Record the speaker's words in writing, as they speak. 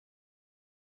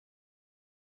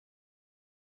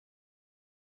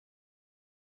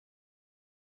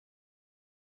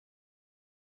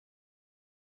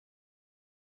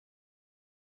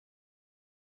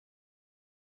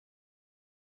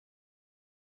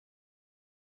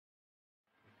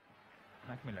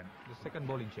McMillan, the second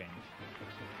bowling change.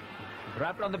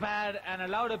 Wrapped on the pad and a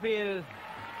loud appeal.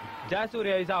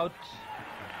 Jayasuriya is out,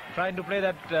 trying to play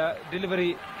that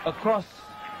delivery across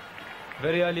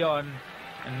very early on,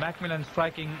 and McMillan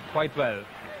striking quite well.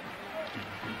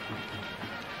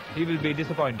 He will be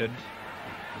disappointed.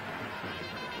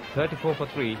 34 for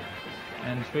 3,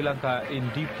 and Sri Lanka in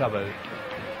deep trouble.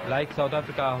 Like South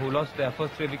Africa, who lost their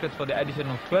first 3 wickets for the addition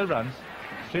of 12 runs,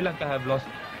 Sri Lanka have lost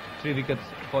 3 wickets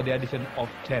for the addition of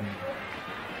 10.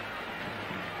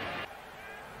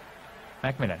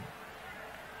 McMillan.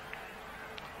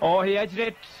 Oh, he edged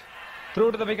it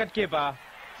through to the wicket keeper.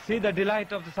 See the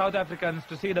delight of the South Africans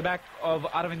to see the back of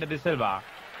Aravinda de Silva.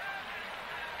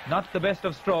 Not the best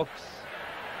of strokes,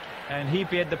 and he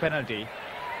paid the penalty.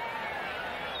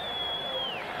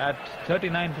 At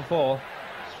 39 for 4,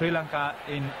 Sri Lanka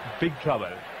in big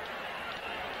trouble.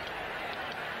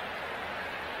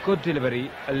 Good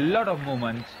delivery, a lot of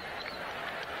movement,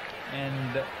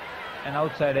 and an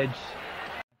outside edge.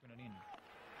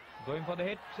 Going for the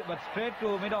hit, but straight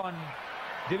to mid-on.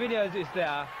 De Villiers is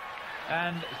there,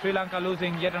 and Sri Lanka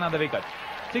losing yet another wicket.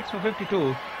 6 for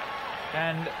 52,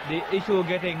 and the issue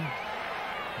getting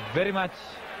very much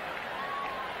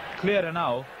clearer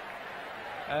now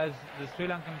as the Sri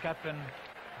Lankan captain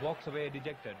walks away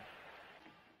dejected.